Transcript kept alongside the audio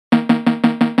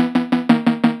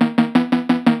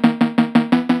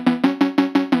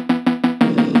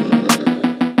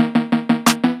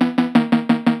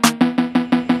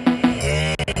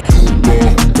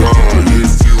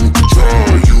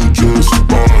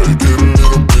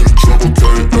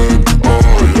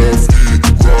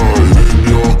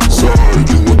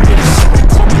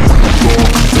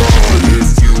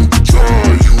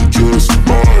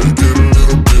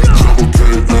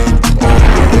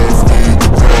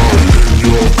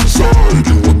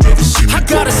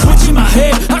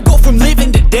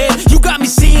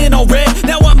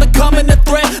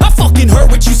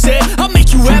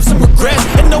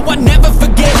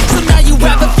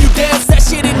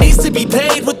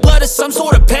some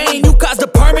sort of pain. You caused a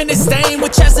permanent stain,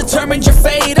 which has determined your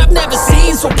fate. I've never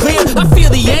seen so clear, I feel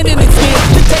the end and it's near.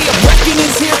 The day of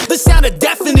reckoning's here, the sound of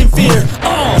deafening fear.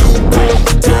 You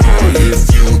won't die if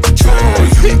you try.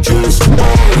 You just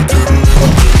might get a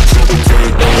little bit trouble.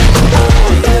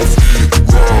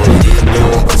 Right in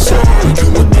your side, you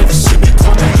will never see me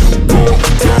coming. You won't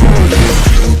die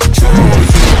if you try.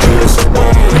 You just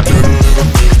might get a little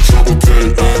bit trouble.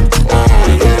 K-N-I-F-E,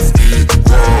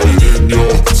 right in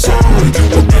your side, you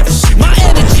will never see me. My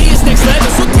energy is next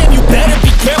level, so damn you better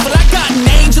be careful. I got an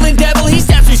angel and devil, he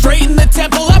snaps me straight in the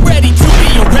temple. I'm ready to be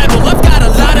a rebel, I've got a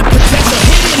lot of potential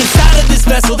hidden inside of this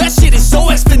vessel. That shit is so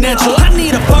exponential. I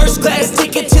need a first class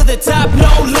ticket to the top,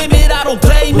 no limit. I don't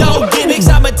play no gimmicks,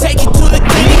 I'ma take you to the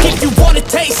clinic. If you want a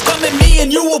taste, come at me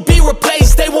and you will be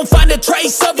replaced. They won't find a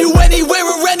trace of you anywhere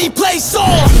or any place. You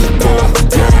won't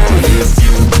die if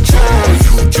you try.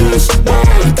 You just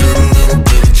might get a little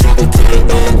bit of trouble.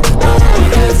 K-N-I-F-E,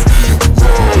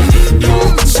 right in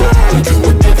your side, you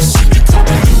will never see me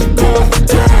coming. You won't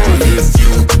die if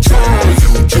you try.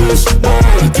 You just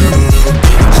might get a little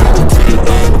bit of trouble.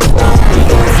 K-N-I-F-E,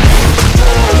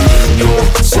 right in your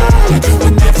side, you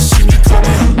will never see me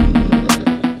coming.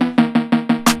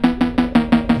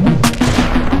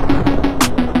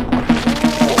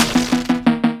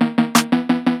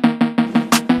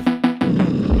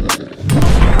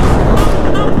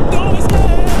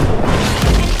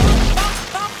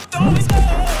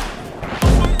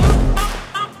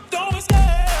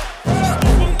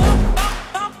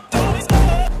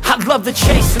 I love the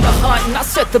chase and the hunt, and I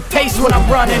set the pace when I'm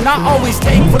running. I always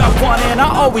take what I want and I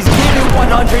always give it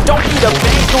 100. Don't need a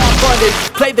bank, no I'm funded.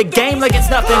 Play the game like it's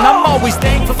nothing. I'm always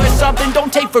thankful for something.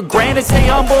 Don't take for granted, stay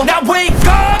humble. Now wake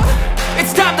up!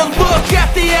 It's time to look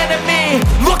at the enemy.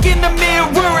 Look in the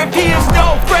mirror if he is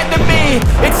no friend to me.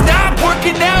 It's not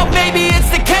working out, maybe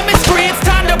it's the chemistry. It's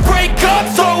time to break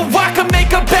up so I can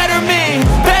make a better me.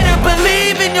 Better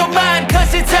believe in your mind,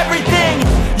 cause it's everything.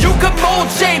 You can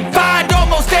mold, shape, find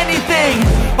almost anything.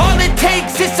 All it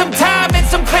takes is some time and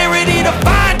some clarity to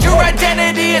find your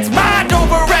identity. It's mind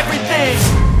over everything.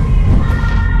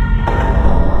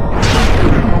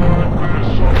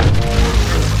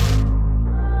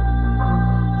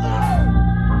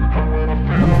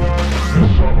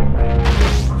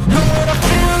 When I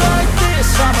feel like this,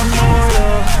 I'm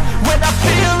immortal. When I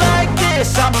feel like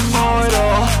this, I'm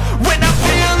immortal. When I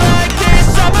feel like this,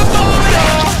 I'm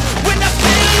immortal. When I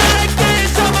feel like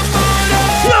this, I'm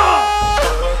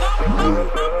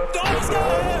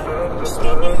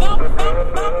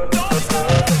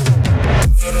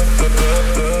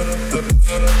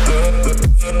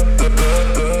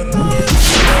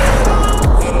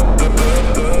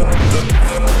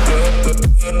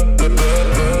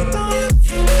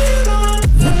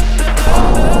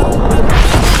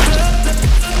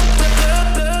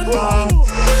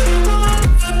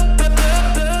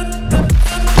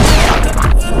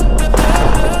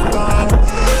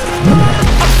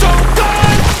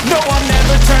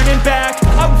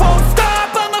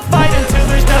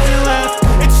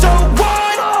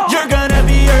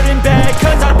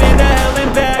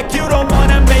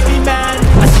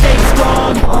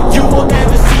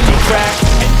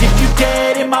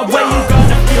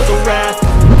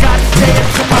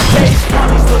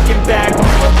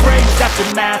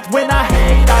math. When I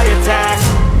hate, I attack.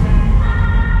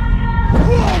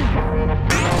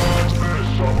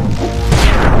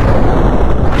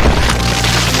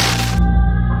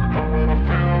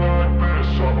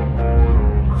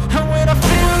 And when I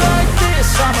feel like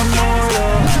this, I'm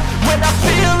immortal. When I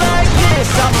feel like this,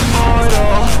 I'm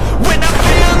immortal. When I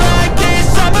feel like this,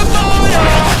 I'm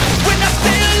immortal. When I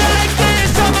feel like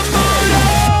this, I'm immortal.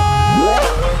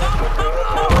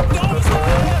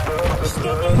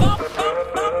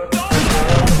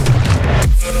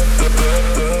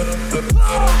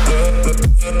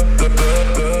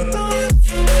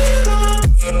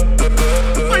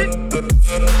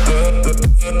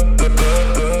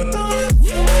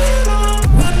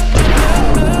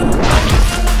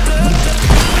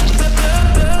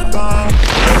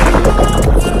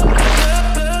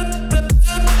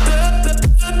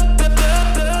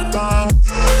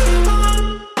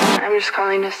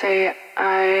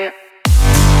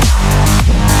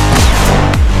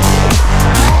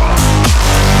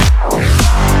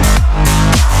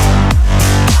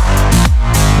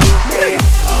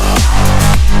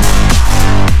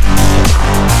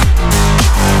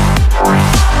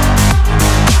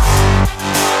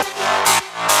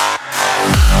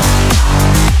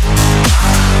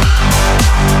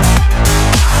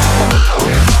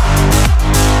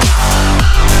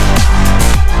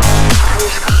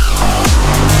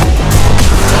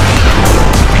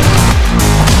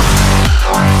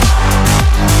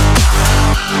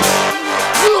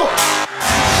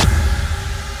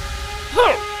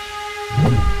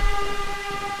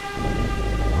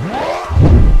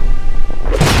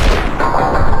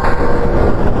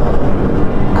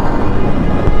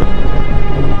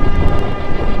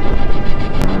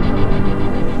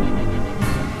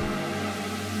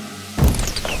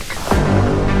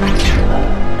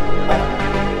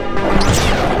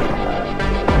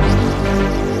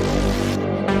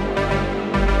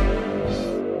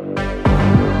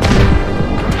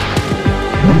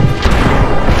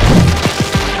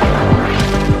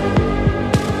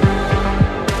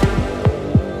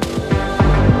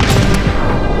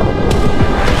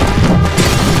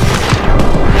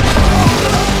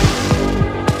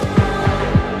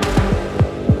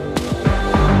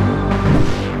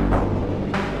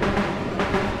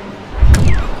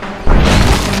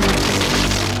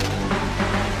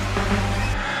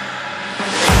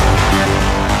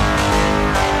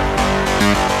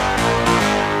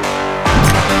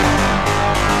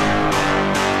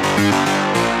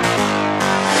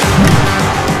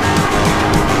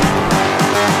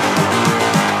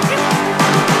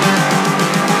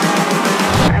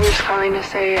 willing to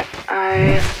say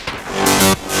I